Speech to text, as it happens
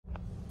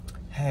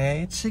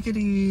Hey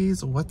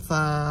chickadees, what's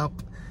up?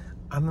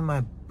 I'm in my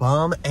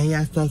bum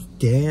ASS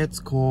dance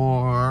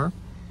core.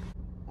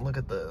 Look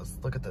at this,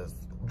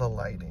 the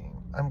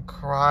lighting. I'm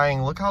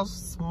crying, look how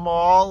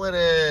small it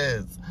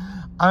is.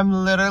 I'm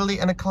literally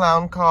in a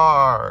clown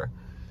car.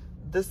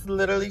 This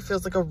literally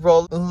feels like a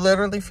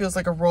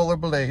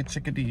rollerblade,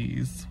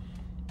 chickadees.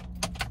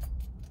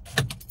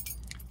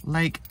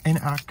 Like an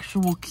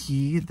actual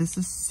key, this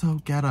is so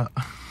ghetto.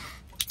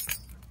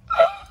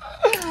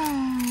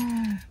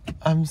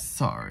 I'm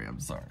sorry. I'm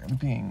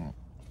being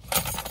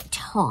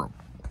terrible.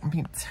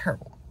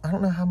 I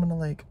don't know how I'm gonna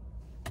like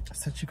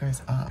set you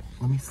guys up.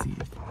 Let me see.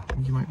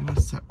 You might be able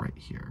to set right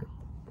here.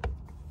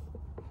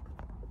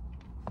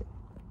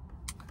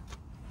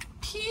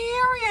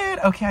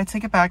 Period. Okay, I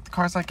take it back. The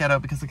car's not ghetto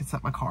because I can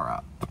set my car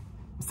up.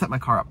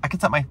 I can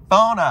set my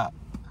phone up.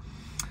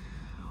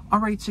 All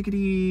right,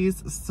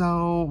 chickadees.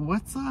 So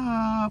what's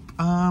up?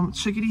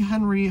 Chickadee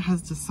Henry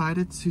has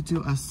decided to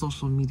do a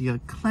social media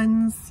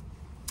cleanse.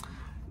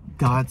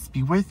 Gods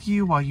be with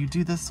you while you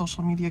do this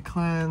social media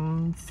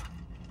cleanse.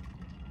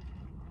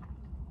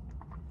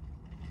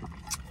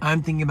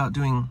 I'm thinking about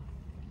doing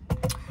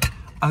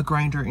a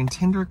Grindr and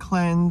Tinder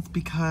cleanse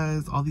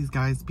because all these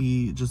guys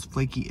be just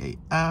flaky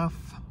AF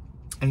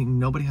and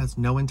nobody has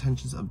no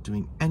intentions of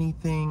doing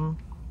anything.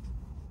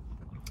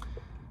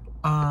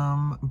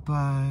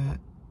 But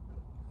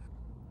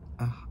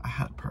I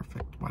had it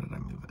perfect. Why did I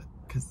move it?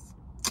 Because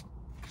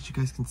you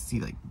guys can see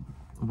like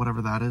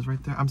whatever that is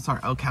right there. I'm sorry.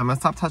 Okay, I'm gonna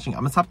stop touching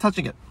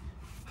it.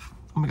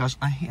 Oh my gosh,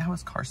 I hate how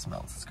his car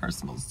smells. His car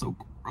smells so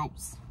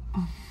gross.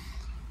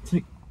 It's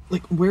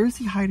like where is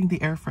he hiding the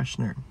air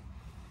freshener?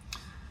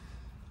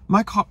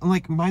 My car,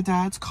 like my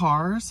dad's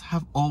cars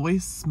have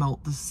always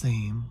smelled the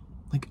same.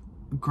 Like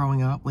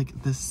growing up,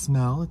 like this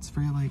smell, it's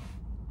very like,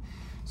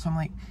 so I'm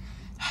like,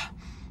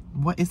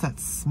 what is that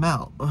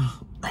smell?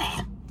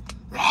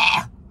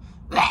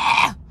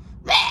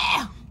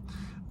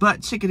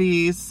 But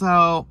chickadees,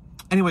 so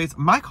anyways,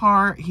 my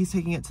car, he's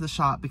taking it to the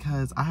shop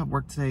because I have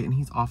work today and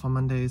he's off on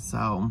Mondays.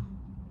 So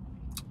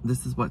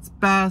this is what's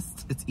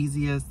best. It's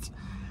easiest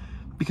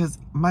because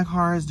my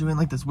car is doing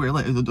like this weird,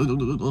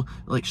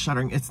 like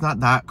shuddering. It's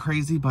not that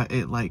crazy, but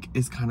it like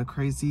is kind of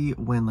crazy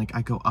when like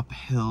I go up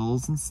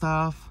hills and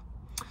stuff.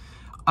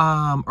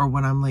 Or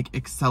when I'm like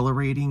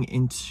accelerating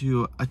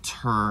into a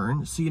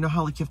turn. So you know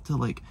how like you have to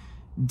like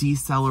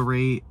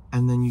decelerate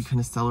and then you can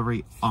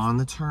accelerate on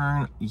the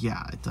turn?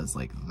 Yeah, it does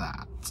like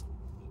that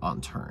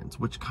on turns,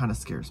 which kind of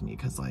scares me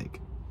because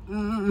like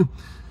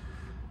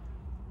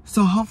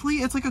so hopefully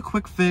it's like a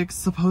quick fix.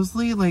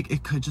 Supposedly like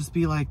it could just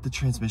be like the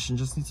transmission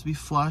just needs to be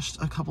flushed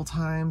a couple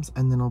times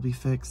and then it'll be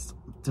fixed.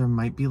 There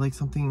might be like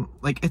something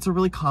like, it's a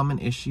really common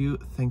issue,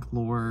 thank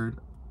Lord.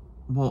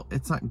 Well,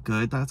 it's not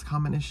good that it's a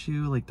common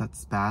issue, like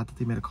that's bad that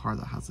they made a car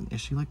that has an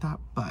issue like that,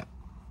 but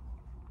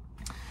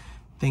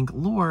thank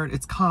Lord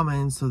it's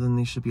common, so then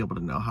they should be able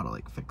to know how to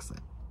like fix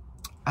it.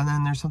 And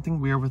then there's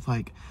something weird with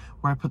like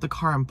where I put the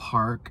car in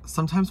park.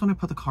 Sometimes when I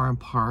put the car in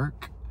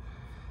park,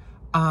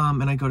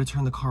 and I go to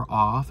turn the car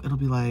off, it'll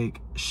be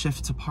like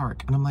shift to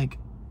park. And I'm like,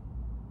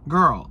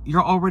 girl,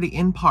 you're already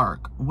in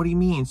park. What do you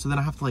mean? So then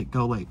I have to like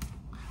go like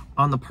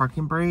on the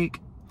parking brake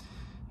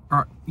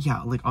or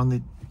yeah, like on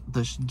the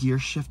gear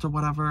shift or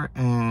whatever.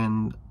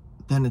 And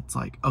then it's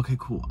like, okay,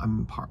 cool, I'm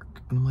in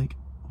park. And I'm like,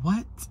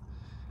 what?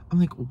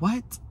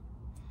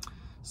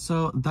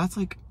 So that's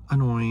like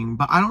annoying,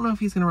 but I don't know if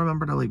he's gonna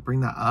remember to like bring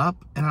that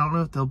up, and I don't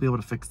know if they'll be able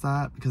to fix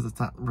that because it's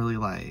not really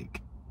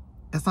like,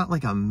 it's not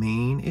like a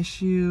main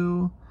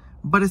issue,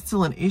 but it's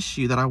still an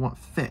issue that I want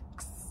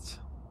fixed.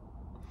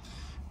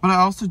 But I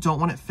also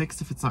don't want it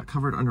fixed if it's not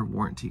covered under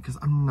warranty because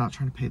I'm not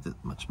trying to pay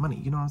that much money,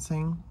 you know what I'm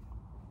saying?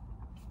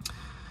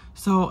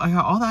 So I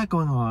got all that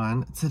going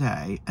on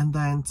today, and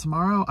then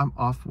tomorrow I'm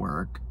off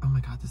work. Oh my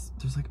god,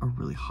 there's like a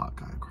really hot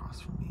guy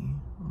across from me.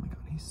 Oh my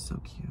god, he's so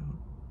cute.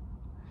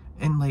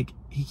 And like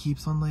he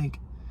keeps on like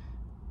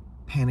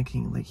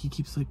panicking, like he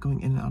keeps like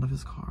going in and out of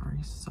his car.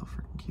 He's so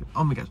freaking cute.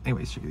 Oh my gosh.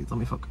 Anyways, chickadees, let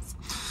me focus.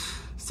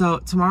 So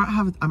tomorrow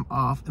I'm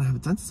off and I have a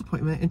dentist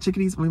appointment, and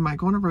chickadees, we might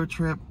go on a road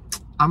trip.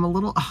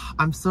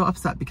 I'm so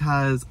upset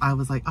because I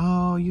was like,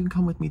 oh, you can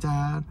come with me,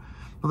 Dad,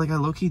 but like I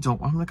low-key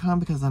don't want him to come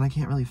because then I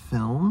can't really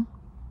film.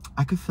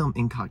 I could film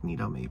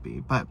incognito maybe,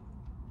 but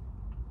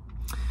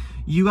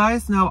you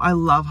guys know I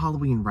love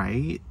Halloween,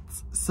 right?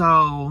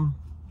 So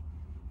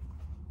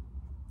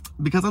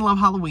because I love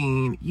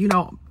Halloween, you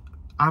know,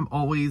 I'm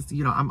always,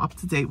 you know, I'm up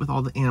to date with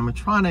all the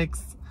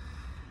animatronics.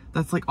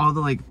 That's like all the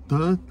like,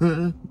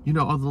 you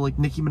know, all the like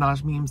Nicki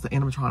Minaj memes, the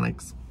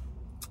animatronics.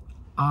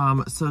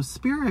 So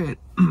Spirit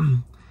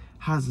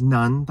has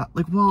none that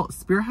like, well,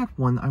 Spirit had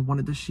one that I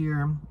wanted this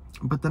year,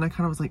 but then I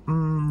kind of was like,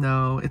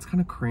 no, it's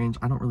kind of cringe.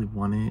 I don't really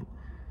want it.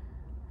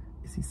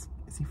 Is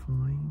he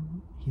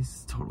fine?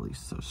 He's totally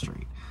so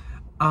straight.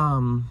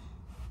 But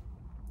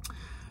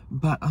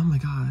oh my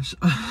gosh.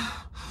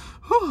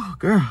 Oh,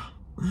 girl.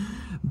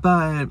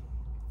 But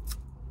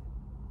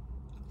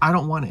I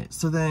don't want it.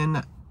 So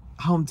then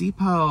Home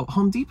Depot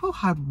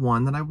had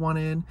one that I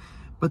wanted,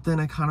 But then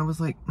I kind of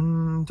was like,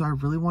 do I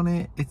really want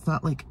it? It's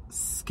not like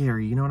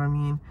scary, you know what I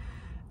mean?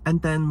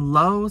 And then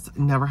Lowe's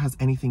never has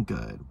anything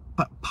good.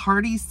 But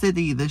Party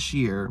City this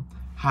year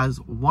has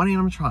one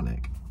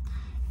animatronic.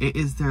 It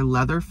is their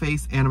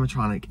Leatherface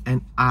animatronic,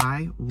 and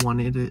I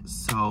wanted it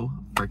so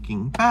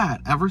freaking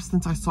bad. Ever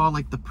since I saw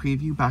like the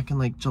preview back in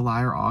like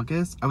July or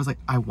August, I was like,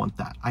 I want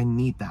that. I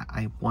need that.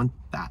 I want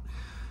that.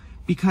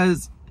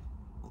 Because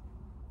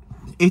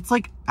it's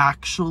like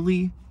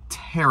actually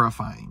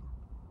terrifying.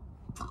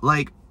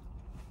 Like,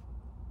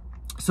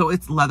 so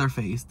it's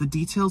Leatherface. The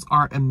details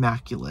are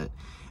immaculate.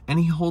 And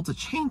he holds a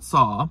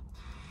chainsaw,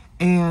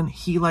 and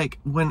he like,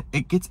 when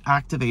it gets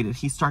activated,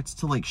 he starts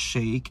to like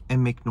shake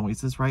and make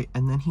noises, right?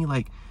 And then he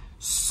like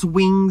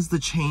swings the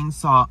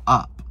chainsaw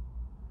up.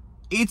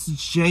 It's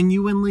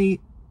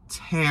genuinely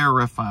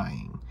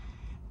terrifying.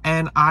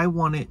 And I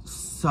want it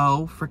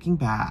so freaking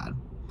bad.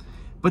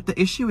 But the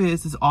issue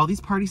is all these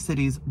Party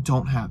Cities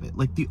don't have it.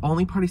 Like, the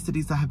only Party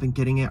Cities that have been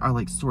getting it are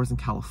like stores in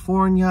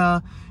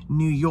California,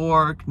 New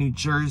York, New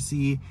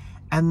Jersey.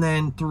 And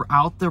then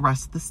throughout the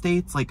rest of the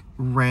states, like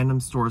random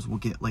stores will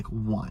get like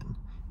one,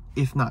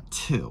 if not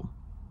two.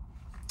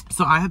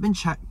 So I have been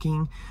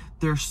checking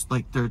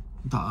the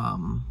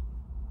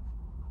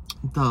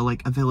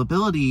like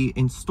availability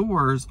in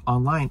stores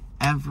online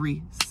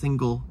every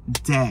single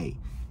day.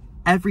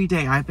 Every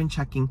day I've been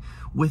checking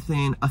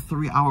within a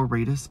 3-hour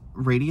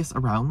radius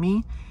around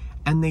me,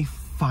 and they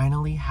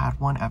finally had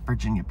one at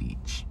Virginia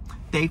Beach.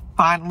 They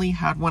finally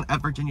had one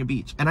at Virginia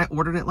Beach, and I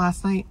ordered it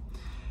last night,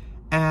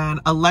 and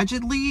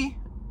allegedly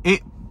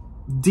it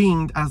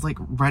dinged as like,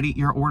 ready,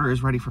 your order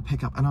is ready for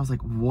pickup. And I was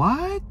like,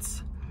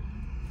 what?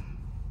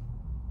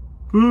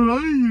 Where are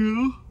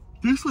you?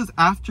 This was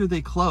after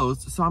they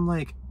closed, so I'm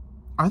like,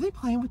 are they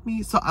playing with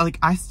me? So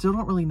I still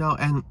don't really know.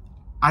 And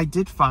I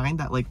did find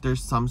that like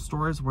there's some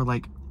stores where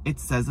like it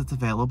says it's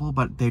available,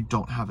 but they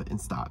don't have it in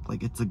stock.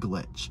 Like, it's a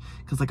glitch.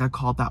 Because like I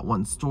called that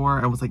one store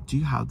and was like, do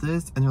you have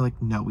this? And they're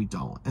like, no, we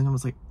don't. And I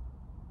was like,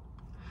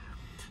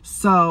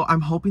 so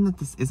I'm hoping that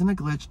this isn't a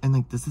glitch and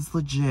like this is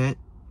legit.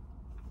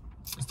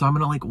 So I'm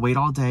gonna like wait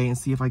all day and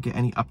see if I get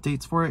any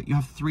updates for it. You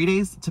have 3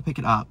 days to pick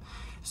it up.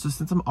 So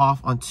since I'm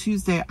off on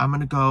Tuesday, I'm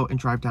gonna go and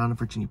drive down to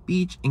Virginia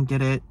Beach and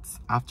get it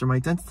after my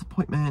dentist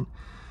appointment.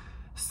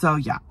 So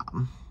yeah.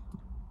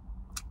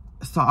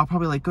 So I'll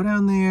probably like go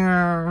down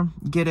there,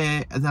 get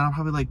it, and then I'll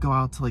probably like go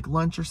out to like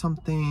lunch or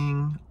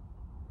something.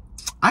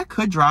 I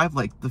could drive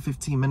like the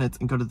 15 minutes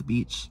and go to the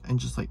beach and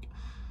just like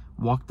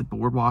walk the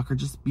boardwalk or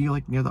just be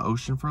like near the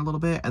ocean for a little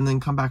bit and then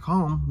come back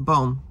home.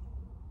 Boom.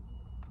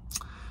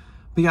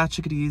 But yeah,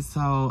 chickadees,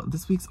 so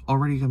this week's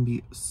already gonna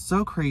be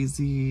so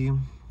crazy.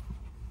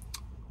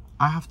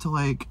 I have to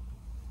like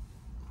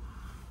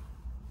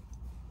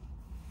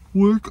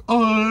work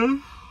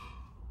on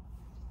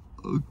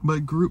my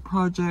group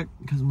project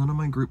because none of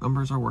my group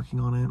members are working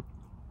on it.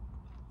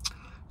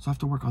 So I have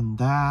to work on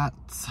that.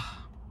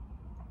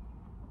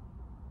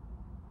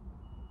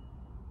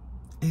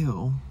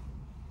 Ew.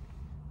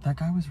 That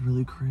guy was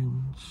really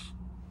cringe.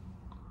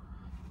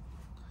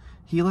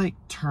 He like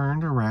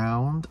turned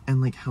around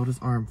and like held his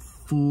arm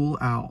full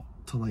out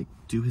to like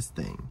do his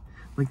thing.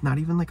 Like, not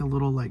even like a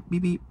little like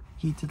beep beep.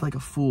 He did like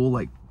a full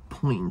like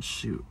point and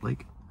shoot,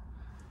 like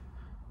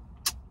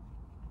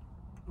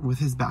with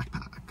his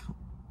backpack.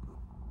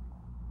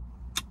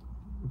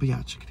 But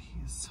yeah, chickadees,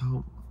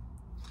 so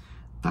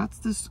that's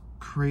this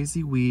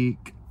crazy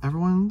week.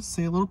 Everyone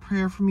say a little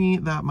prayer for me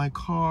that my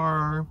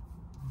car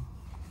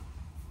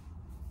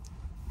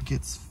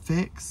gets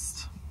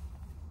fixed.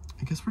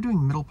 I guess we're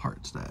doing middle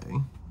part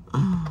today.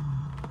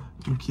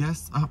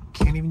 Yes,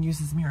 can't even use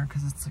his mirror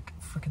because it's like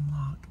freaking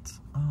locked.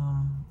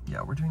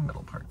 Yeah, we're doing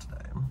middle part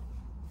today.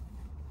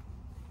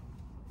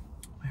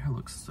 My hair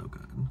looks so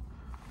good.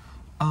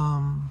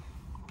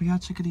 But yeah,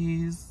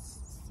 chickadees.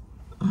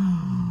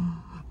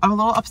 I'm a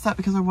little upset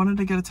because I wanted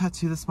to get a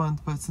tattoo this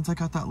month, but since I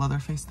got that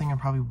Leatherface thing, I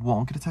probably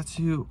won't get a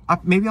tattoo.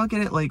 Maybe I'll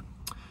get it like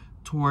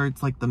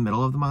towards like the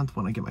middle of the month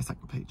when I get my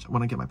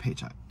when I get my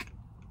paycheck.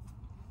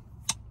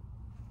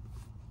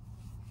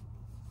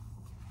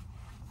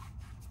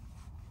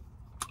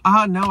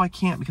 No, I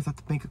can't because I have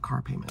to make a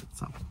car payment,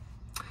 so.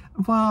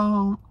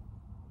 Well,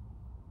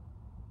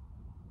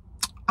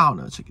 I don't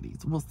know,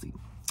 chickadees. We'll see.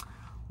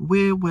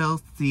 We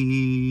will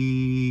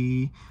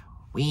see.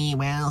 We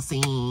will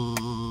see.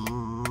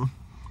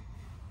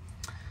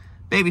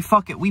 Baby,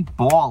 fuck it, we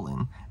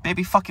ballin'.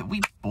 Baby, fuck it,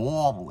 we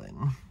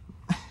ballin'.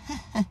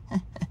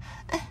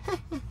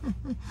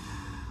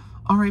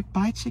 All right,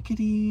 bye,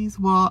 chickadees.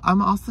 Well,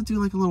 I'm also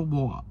do like a little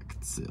walk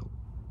too.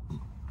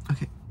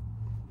 Okay.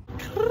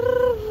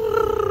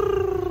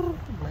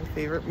 My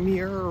favorite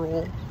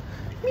Muriel.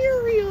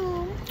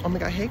 Oh my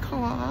god, hey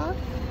car.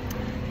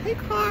 Hey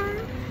car.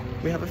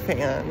 We have a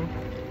fan.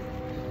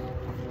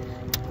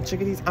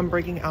 Chickadees, I'm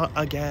breaking out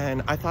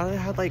again. I thought I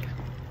had like,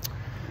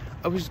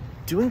 I was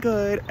doing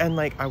good and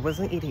like I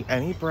wasn't eating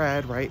any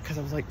bread, right? Because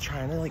I was like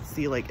trying to like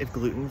see like if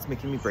gluten's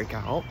making me break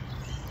out.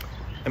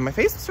 And my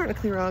face was starting to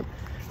clear up.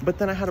 But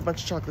then I had a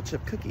bunch of chocolate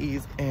chip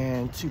cookies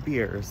and 2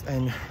 beers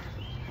and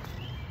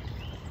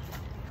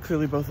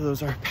clearly both of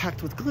those are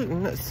packed with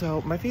gluten,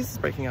 so my face is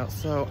breaking out.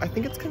 So I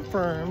think it's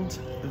confirmed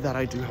that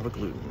I do have a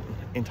gluten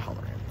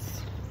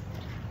intolerance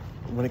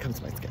when it comes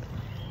to my skin.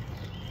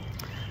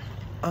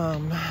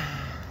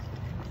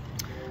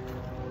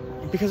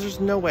 Because there's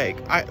no way,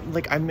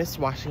 I missed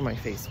washing my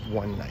face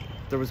one night.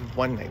 There was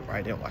one night where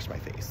I didn't wash my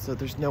face. So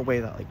there's no way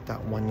that like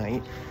that one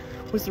night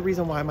was the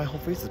reason why my whole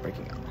face is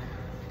breaking out.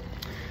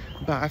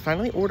 But I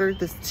finally ordered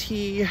this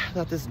tea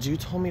that this dude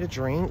told me to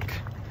drink.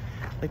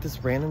 Like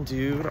this random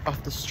dude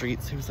off the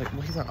streets. He was like,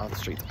 well, he's not off the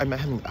streets. I met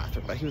him in the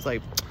bathroom, but he was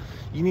like,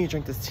 you need to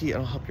drink this tea,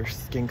 it'll help your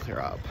skin clear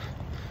up.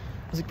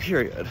 I was like,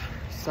 period.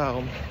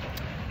 So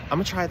I'm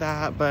gonna try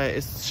that, but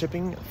it's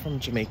shipping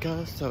from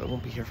Jamaica, so it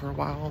won't be here for a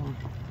while.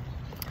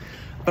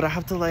 But I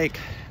have to like,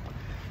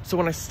 so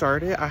when I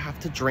start it, I have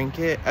to drink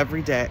it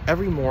every day,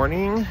 every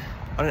morning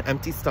on an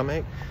empty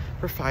stomach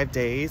for 5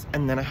 days.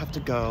 And then I have to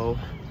go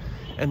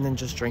and then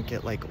just drink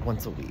it like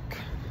once a week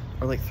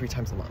or like 3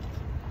 times a month.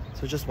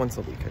 So just once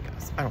a week, I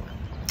guess. I don't know.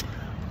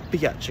 But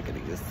yeah,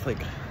 chickadees.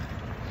 Like,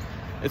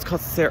 it's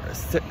called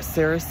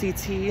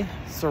Cerasi tea.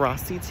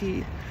 Cerasi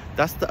tea.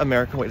 That's the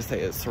American way to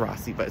say it,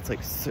 Cerasi, but it's like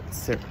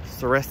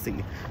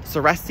Cerasi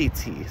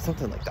tea.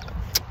 Something like that.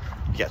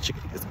 Yeah,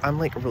 chickadees. I'm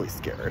like really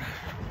scared.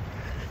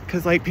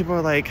 Because like people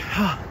are like,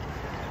 huh.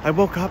 I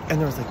woke up and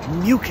there was like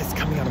mucus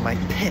coming out of my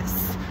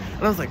piss.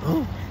 And I was like,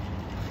 oh.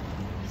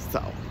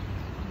 So,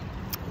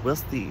 we'll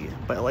see.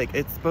 But like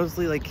it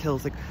supposedly like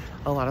kills like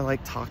a lot of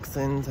like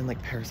toxins and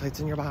like parasites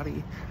in your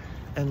body,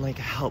 and like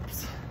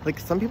helps. Like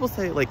some people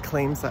say like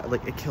claims that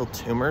like it killed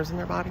tumors in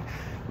their body.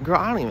 Girl,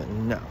 I don't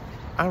even know.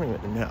 I don't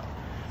even know.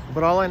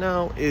 But all I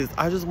know is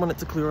I just want it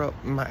to clear up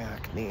my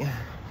acne.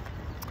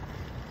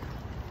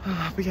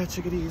 But yeah,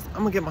 chickadees,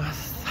 I'm gonna get my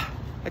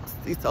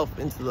sexy self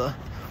into the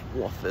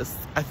office.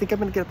 I think I'm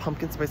gonna get a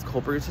pumpkin spice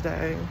cold brew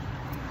today.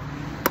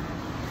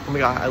 Oh my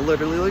god, I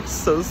literally look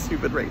so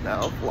stupid right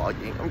now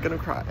vlogging. I'm gonna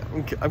cry.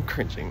 I'm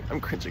cringing. I'm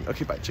cringing.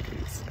 Okay, bye,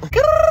 chickadees.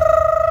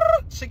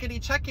 Chickadee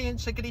check-in,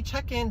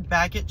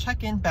 bag it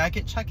check-in, bag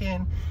it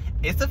check-in.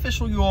 It's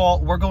official, y'all.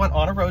 We're going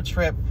on a road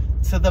trip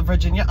to the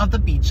Virginia of the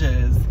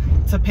beaches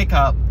to pick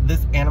up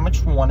this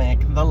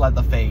animatronic, the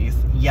Leatherface.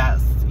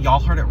 Yes, y'all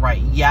heard it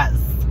right. Yes,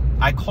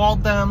 I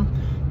called them.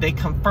 They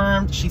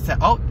confirmed. She said,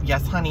 oh,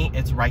 yes, honey,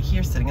 it's right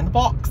here sitting in the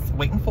box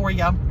waiting for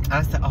you. And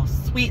I said, oh,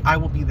 sweet, I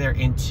will be there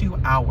in 2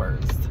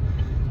 hours.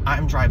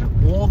 I'm driving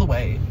all the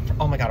way.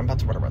 Oh my God, I'm about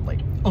to run a red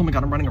light. Oh my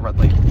God, I'm running a red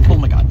light. Oh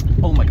my God,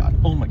 oh my God,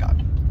 oh my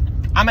God.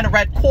 I'm in a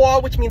red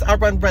car, which means I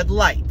run red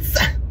lights.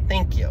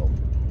 Thank you.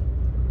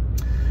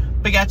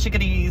 But yeah,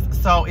 chickadees,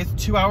 so it's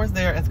 2 hours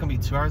there. It's gonna be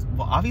 2 hours.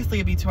 Well, obviously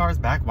it'd be 2 hours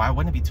back. Why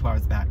wouldn't it be 2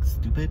 hours back?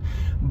 Stupid.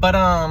 But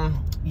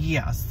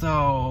yeah,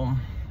 so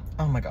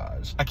oh my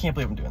gosh, I can't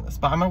believe I'm doing this.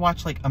 But I'm gonna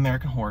watch like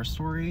American Horror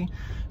Story.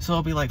 So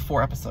it'll be like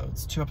 4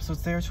 episodes. 2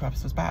 episodes there, 2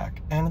 episodes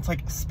back. And it's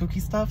like spooky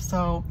stuff.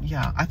 So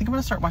yeah, I think I'm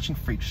gonna start watching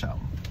Freak Show.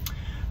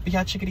 But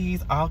yeah,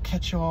 chickadees, I'll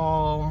catch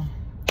y'all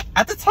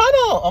at the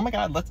tunnel. Oh my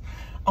God,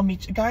 I'll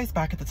meet you guys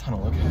back at the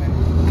tunnel, okay?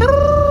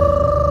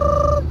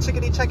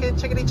 Chickadee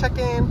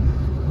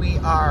check-in. We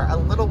are a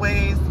little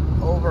ways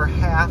over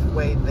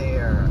halfway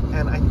there.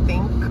 And I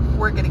think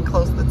we're getting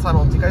close to the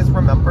tunnel. Do you guys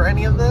remember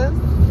any of this?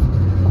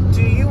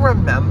 Do you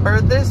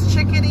remember this,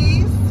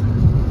 chickadees?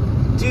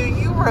 Do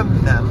you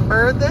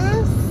remember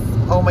this?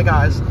 Oh my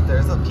gosh,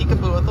 there's a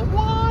peekaboo in the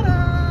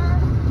water.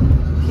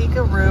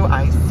 Peekaroo,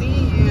 I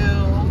see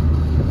you.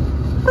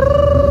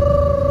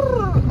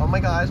 Oh my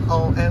gosh,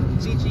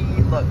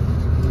 OMGG, look.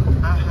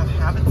 I have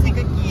half a tank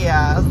of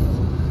gas.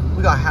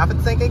 We got half a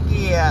tank of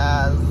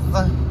gas.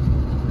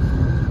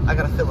 I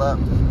gotta fill up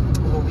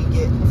when we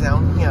get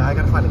down here. I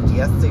gotta find a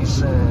gas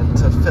station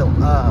to fill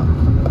up.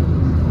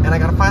 And I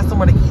gotta find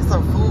somewhere to eat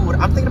some food.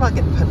 I'm thinking about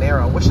getting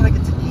Panera. What should I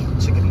get to eat,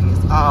 chickadees?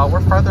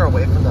 We're farther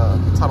away from the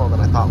tunnel than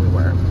I thought we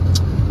were.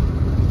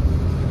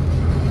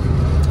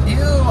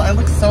 Ew, I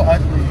look so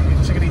ugly.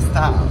 Chickadee,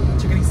 stop.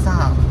 Chickadee,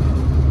 stop.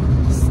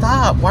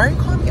 Stop. Why are you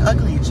calling me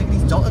ugly?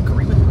 Chickadees don't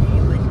agree with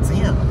me. Like,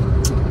 damn.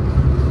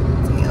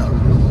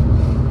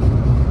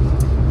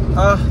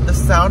 The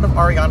sound of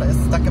Ariana is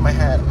stuck in my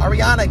head.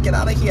 Ariana, get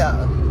out of here.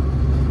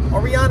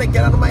 Ariana,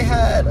 get out of my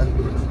head.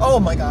 Oh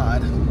my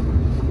God.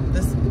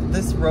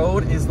 This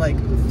road is like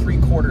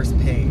 3/4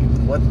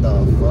 paved. What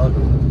the fuck?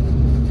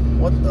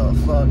 What the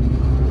fuck?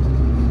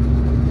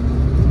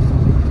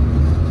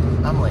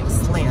 I'm like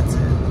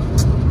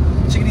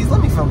slanted. Chickadees,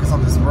 let me focus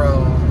on this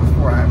road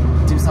before I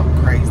do something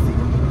crazy.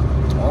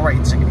 All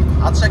right, chickadees,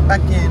 I'll check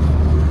back in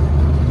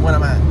when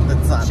I'm at the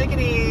tunnel.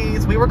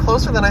 Chickadees, we were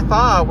closer than I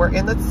thought. We're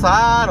in the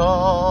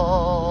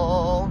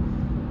tunnel.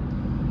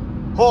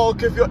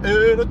 Honk if you're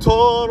in a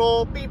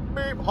tunnel, beep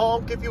beep.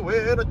 Honk if you're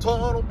in a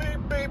tunnel, beep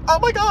beep. Oh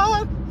my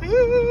God.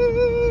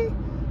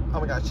 Oh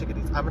my God,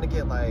 chickadees. I'm gonna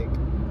get like,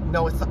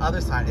 no, it's the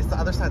other side. It's the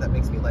other side that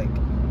makes me like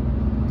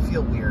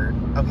feel weird.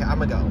 Okay, I'm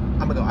gonna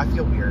go. I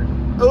feel weird.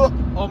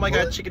 Oh my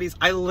God, chickadees.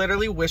 I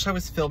literally wish I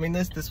was filming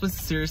this. This was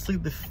seriously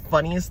the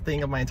funniest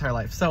thing of my entire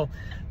life. So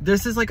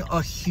this is like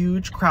a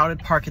huge crowded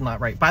parking lot,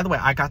 right? By the way,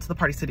 I got to the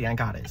Party City. I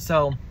got it.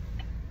 So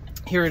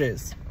here it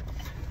is.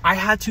 I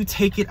had to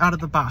take it out of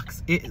the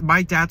box.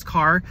 My dad's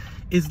car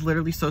is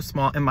literally so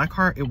small. In my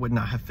car, it would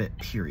not have fit,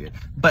 period.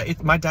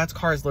 But my dad's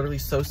car is literally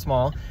so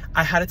small.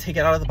 I had to take it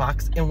out of the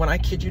box. And when I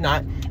kid you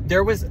not,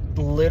 there was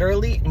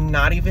literally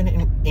not even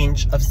an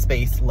inch of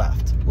space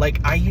left.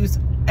 Like, I used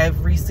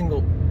every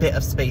single bit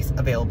of space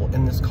available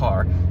in this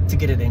car to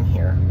get it in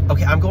here.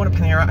 Okay, I'm going to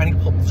Panera. I need to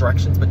pull up the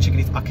directions, but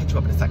chickadees, I'll catch you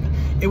up in a second.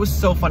 It was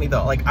so funny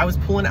though. Like, I was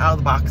pulling it out of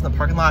the box in the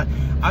parking lot.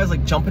 I was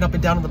like jumping up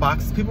and down in the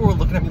box. People were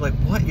looking at me like,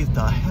 what is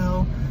the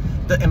hell?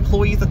 The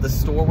employees at the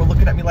store were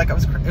looking at me like I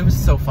was it was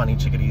so funny,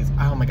 chickadees.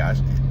 Oh my gosh.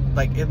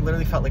 Like, it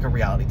literally felt like a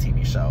reality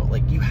TV show.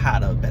 Like, you had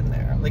to have been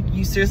there. Like,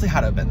 you seriously had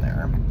to have been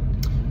there.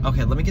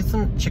 Okay, let me get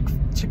some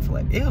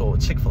Chick-fil-A. Ew,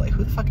 Chick-fil-A.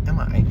 Who the fuck am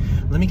I?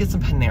 Let me get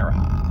some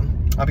Panera.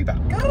 I'll be back.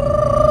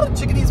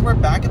 Chickadees, we're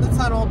back in the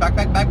tunnel. Back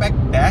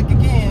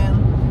again.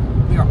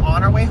 We are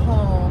on our way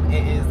home.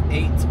 It is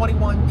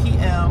 8:21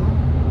 p.m.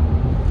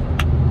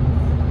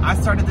 I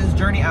started this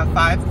journey at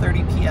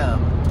 5:30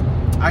 p.m.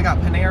 I got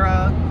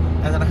Panera,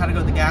 and then I had to go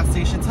to the gas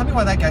station. Tell me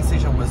why that gas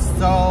station was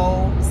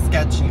so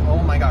sketchy. Oh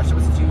my gosh, there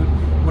was a dude,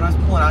 when I was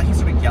pulling out, he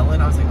started yelling.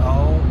 I was like,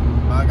 oh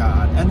my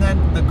God. And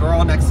then the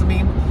girl next to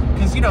me,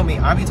 because you know me,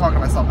 I be talking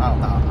to myself out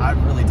loud. I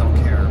really don't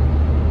care.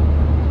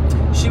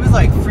 She was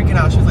like freaking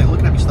out. She was like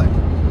looking at me. She's like,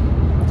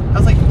 I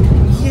was like,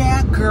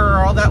 yeah,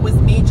 girl, that was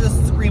me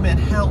just screaming,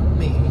 help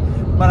me.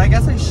 But I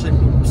guess I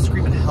shouldn't be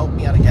screaming, help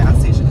me at a gas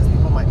station, because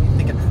people might be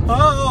thinking,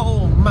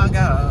 oh my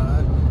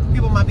God.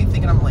 People might be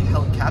thinking I'm like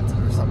held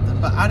captive or something.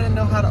 But I didn't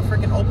know how to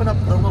freaking open up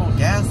the little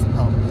gas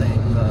pump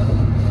thing.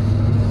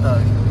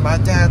 My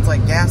dad's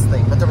like gas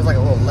thing. But there was like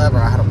a little lever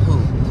I had to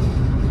pull.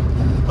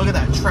 Look at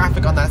that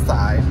traffic on that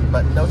side,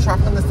 but no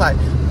traffic on this side.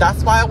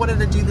 That's why I wanted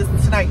to do this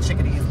tonight,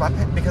 chickadees.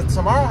 Because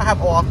tomorrow I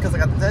have off because I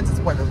got the dentist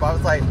appointment. But I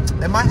was like,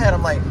 in my head,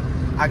 I'm like,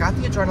 I got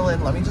the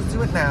adrenaline. Let me just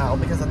do it now,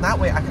 because in that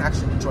way I can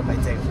actually enjoy my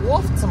day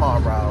off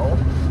tomorrow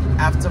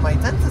after my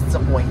dentist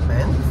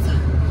appointment.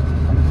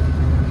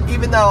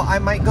 Even though I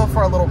might go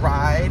for a little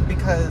ride,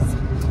 because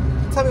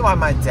tell me why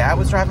my dad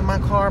was driving my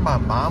car, my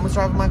mom was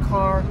driving my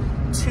car,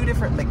 2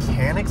 different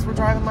mechanics were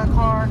driving my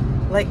car.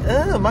 Like,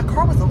 ugh, my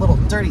car was a little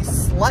dirty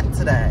slut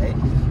today.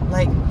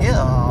 Like, ew.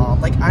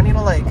 Like, I need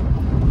to like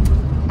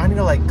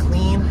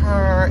clean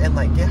her and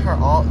like get her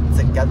all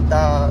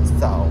together.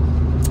 So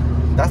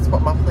that's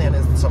what my plan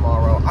is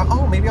tomorrow.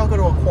 Oh, maybe I'll go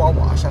to a car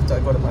wash after I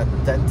go to my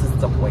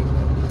dentist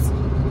appointment.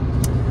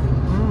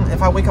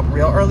 If I wake up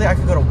real early, I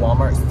could go to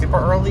Walmart super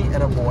early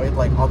and avoid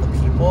like all the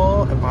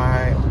people and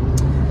buy,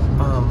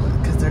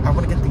 because I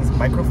want to get these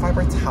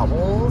microfiber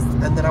towels,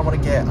 and then I want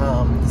to get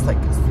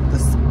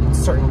this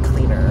certain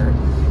cleaner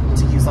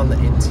to use on the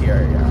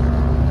interior.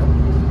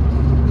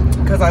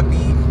 Because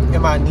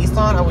in my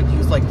Nissan, I would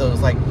use like those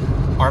like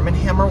Arm &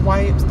 Hammer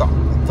wipes, the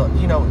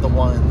you know, the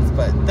ones,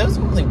 but those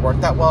don't really work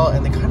that well,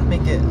 and they kind of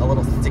make it a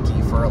little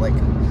sticky for like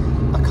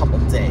a couple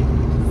days.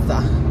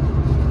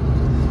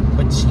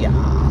 But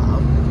yeah.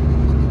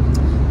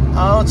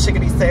 Oh,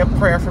 chickadee, say a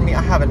prayer for me.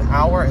 I have an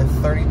hour and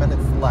 30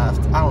 minutes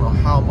left. I don't know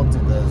how I'm gonna do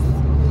this.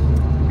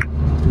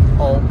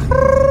 Oh,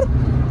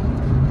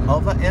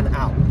 over and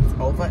out.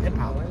 Over and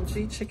out.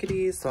 OMG,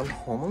 chickadees, so I'm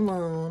home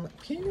alone.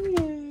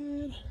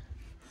 Period.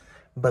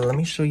 But let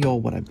me show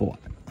y'all what I bought.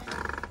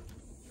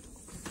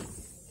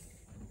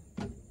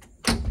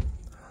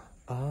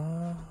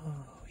 Oh,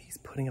 he's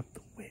putting up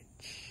the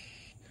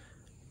witch.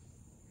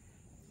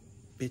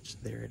 Bitch,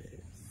 there it is.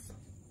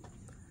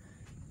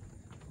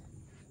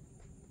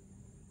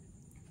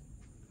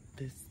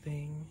 This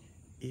thing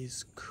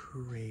is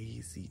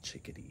crazy,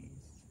 chickadees.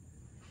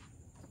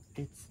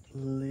 It's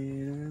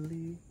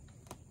literally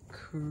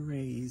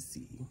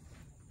crazy.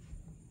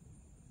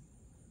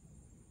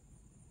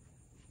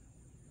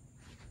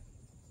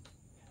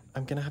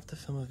 I'm gonna have to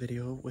film a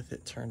video with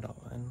it turned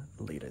on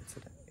later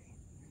today.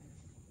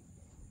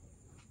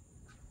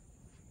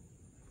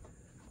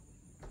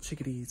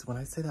 Chickadees, when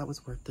I say that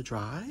was worth the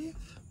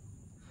drive,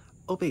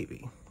 oh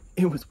baby,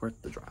 it was worth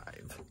the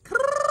drive.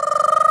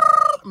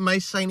 My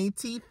shiny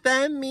teeth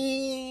and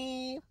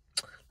me.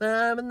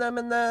 I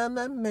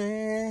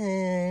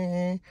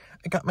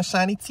got my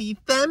shiny teeth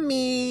and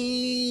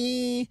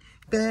me.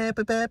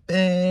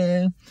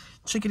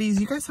 Chickadees,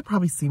 you guys have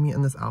probably seen me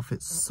in this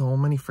outfit so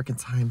many freaking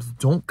times.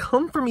 Don't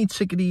come for me,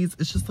 chickadees.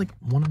 It's just like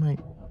one of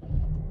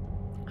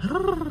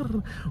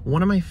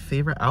my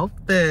favorite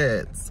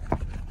outfits.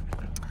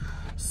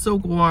 So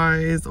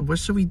guys, what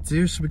should we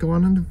do? Should we go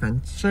on an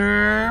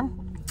adventure?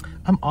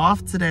 I'm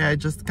off today. I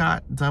just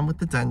got done with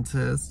the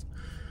dentist.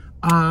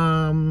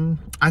 I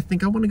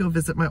think I want to go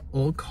visit my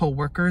old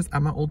co-workers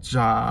at my old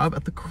job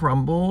at the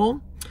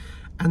Crumble.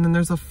 And then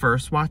there's a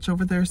First Watch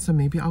over there, so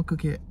maybe I'll go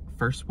get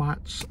First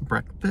Watch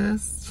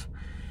breakfast.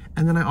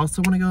 And then I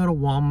also want to go to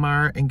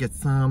Walmart and get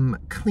some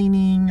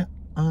cleaning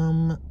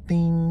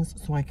things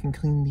so I can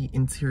clean the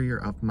interior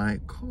of my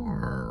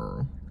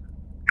car.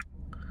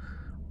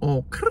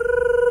 Oh,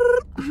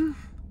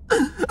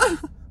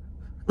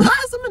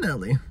 Liza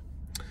Minnelli.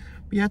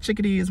 Yeah,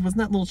 chickadees, wasn't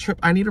that little trip?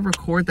 I need to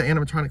record the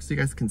animatronics so you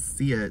guys can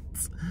see it.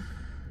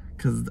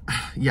 Because,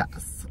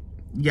 yes.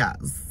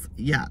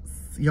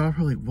 Y'all are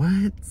probably,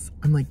 what?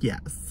 I'm like,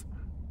 yes.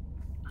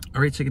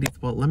 All right, chickadees.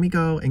 Well, let me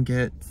go and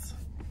get...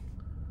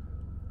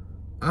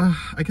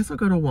 I guess I'll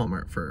go to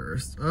Walmart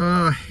first.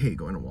 I hate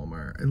going to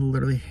Walmart. I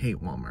literally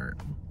hate Walmart.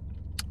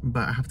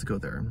 But I have to go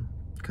there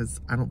because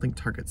I don't think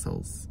Target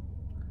sells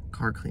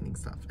car cleaning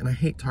stuff. And I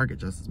hate Target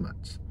just as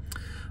much.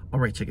 All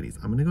right, chickadees.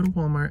 I'm going to go to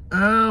Walmart.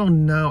 Oh,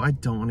 no. I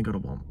don't want to go to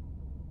Walmart.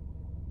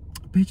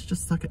 Bitch,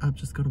 just suck it up.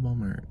 Just go to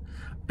Walmart.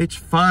 Bitch,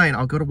 fine.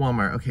 I'll go to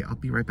Walmart. Okay, I'll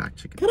be right back,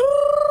 chickadees.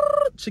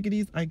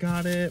 Chickadees, I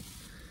got it.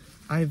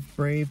 I've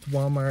braved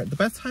Walmart. The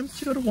best times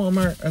to go to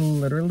Walmart are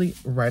literally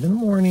right in the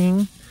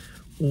morning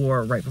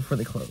or right before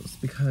they close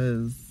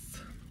because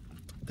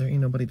there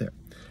ain't nobody there.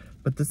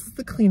 But this is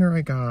the cleaner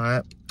I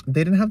got.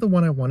 They didn't have the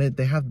one I wanted.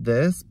 They have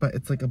this, but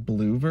it's like a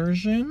blue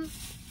version.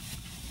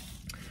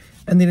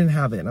 And they didn't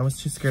have it. And I was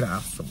too scared to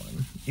ask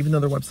someone, even though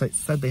their website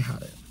said they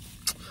had it.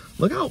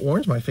 Look how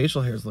orange my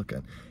facial hair is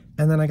looking.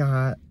 And then I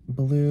got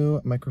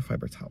blue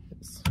microfiber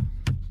towels.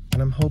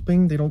 And I'm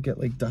hoping they don't get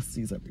like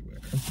dusties everywhere.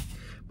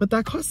 But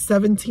that cost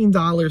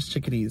 $17,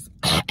 chickadees.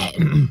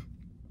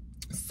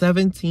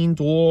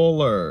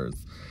 $17.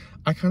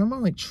 I kind of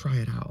want to like try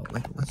it out.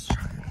 Like, let's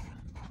try it.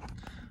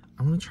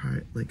 I want to try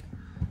it like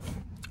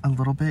a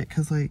little bit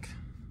because like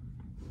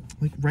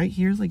right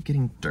here is like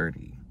getting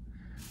dirty.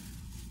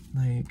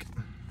 Like,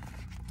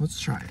 let's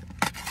try it.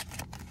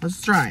 Let's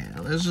try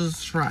it. Let's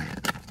just try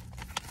it.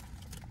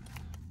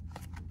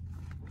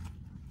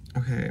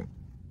 Okay.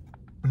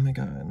 Oh my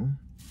god.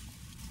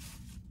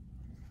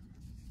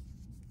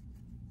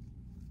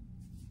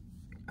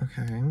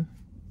 Okay.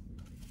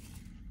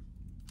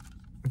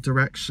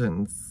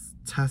 Directions.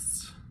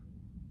 Test.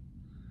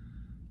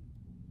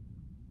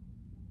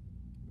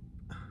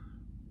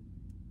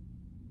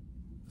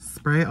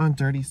 Spray on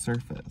dirty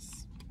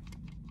surface.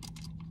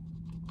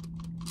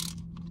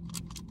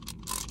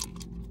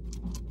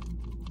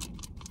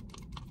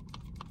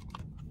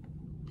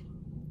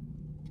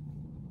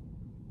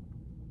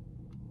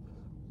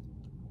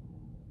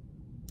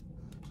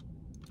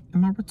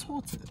 Am I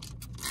retorted?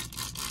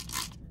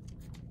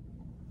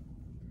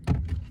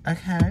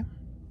 Okay.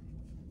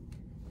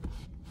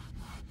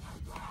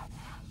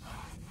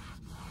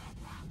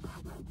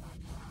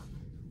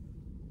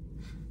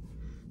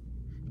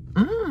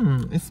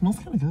 It smells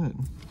kind of good.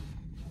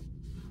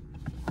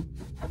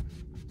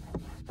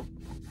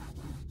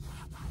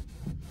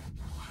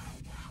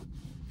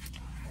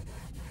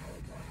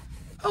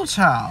 Oh,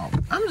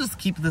 child. I'm just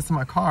keeping this in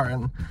my car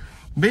and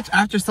bitch,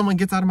 after someone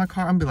gets out of my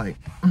car, I'm be like,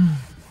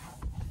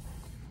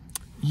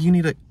 you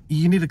need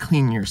to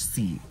clean your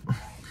seat.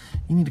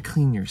 You need to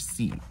clean your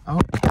seat. Oh,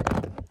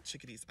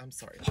 chickadees. I'm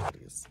sorry,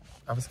 chickadees.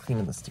 I was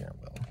cleaning the steering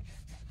wheel.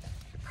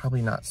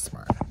 Probably not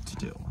smart to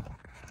do.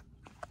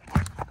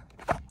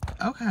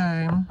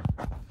 Okay.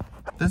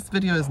 This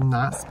video is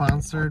not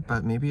sponsored,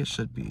 but maybe it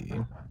should be.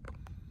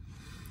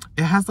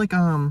 It has like,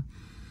 oh,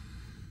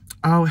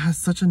 it has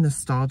such a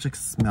nostalgic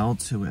smell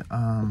to it.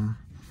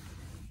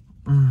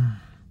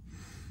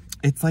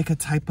 It's like a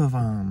type of,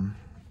 oh,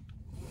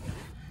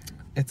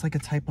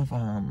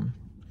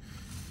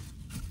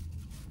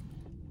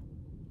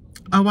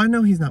 I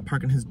know he's not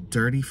parking his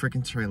dirty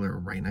freaking trailer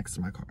right next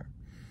to my car.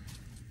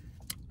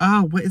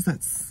 Oh, what is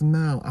that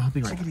smell? I'll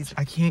be right back.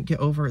 I can't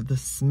get over the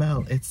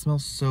smell. It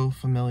smells so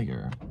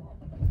familiar.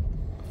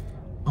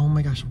 Oh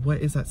my gosh, what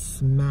is that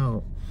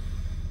smell?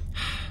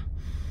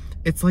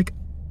 It's like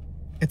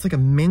a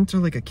mint or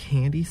like a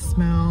candy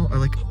smell or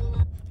like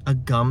a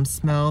gum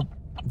smell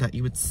that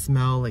you would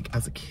smell like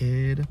as a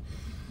kid.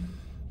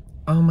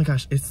 Oh my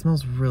gosh, it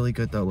smells really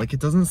good though. Like, it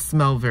doesn't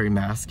smell very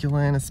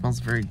masculine. It smells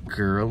very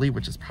girly,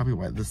 which is probably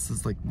why this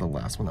is like the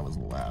last one that was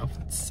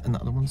left and the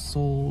other one's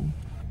sold.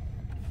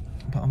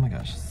 But oh my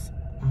gosh.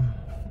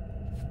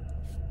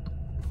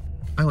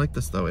 I like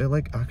this though. It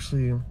like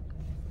actually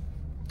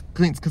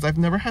cleans because I've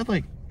never had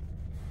like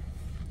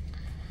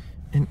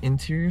an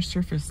interior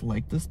surface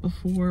like this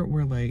before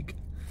where like,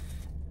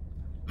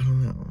 I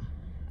don't know.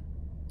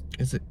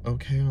 Is it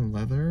okay on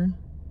leather?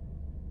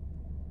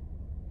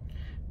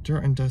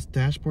 Dirt and dust,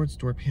 dashboards,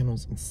 door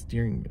panels, and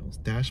steering wheels.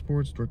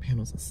 Dashboards, door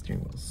panels, and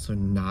steering wheels. So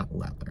not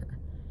leather.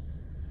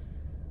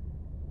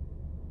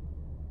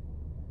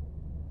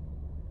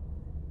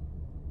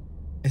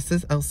 It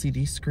says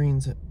LCD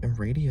screens and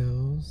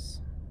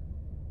radios.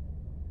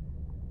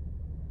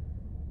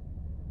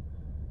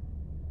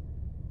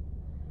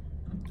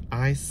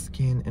 Eye,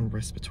 skin, and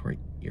respiratory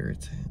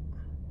irritant.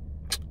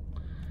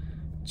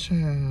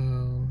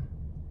 Ciao.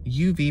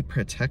 UV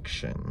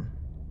protection.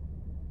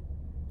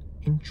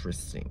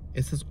 Interesting.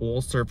 It says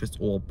all surface,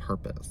 all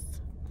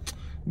purpose.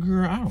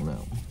 Girl, I don't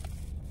know.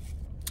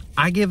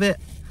 I give it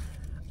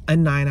a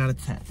 9 out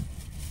of 10.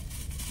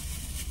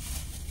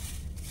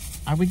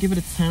 I would give it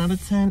a 10 out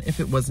of 10 if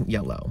it wasn't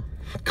yellow.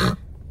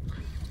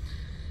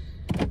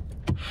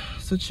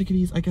 So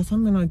chickadees, I guess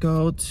I'm gonna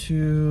go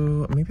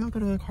to, maybe I'll go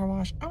to the car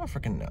wash. I don't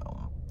freaking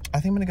know. I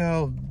think I'm gonna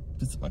go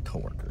visit my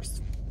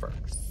coworkers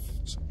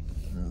first.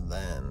 And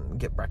then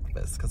get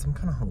breakfast, because I'm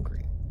kind of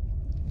hungry.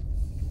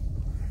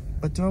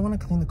 But do I want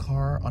to clean the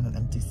car on an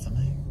empty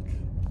stomach?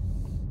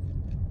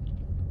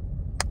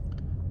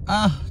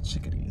 Ah,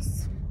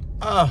 chickadees.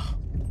 Ah.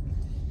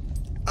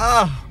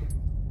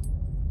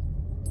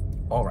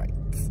 All right.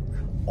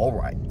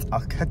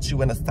 I'll catch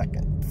you in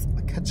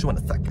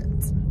a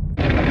second.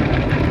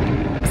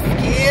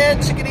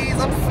 Scared,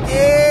 chickadees, I'm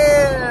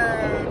scared.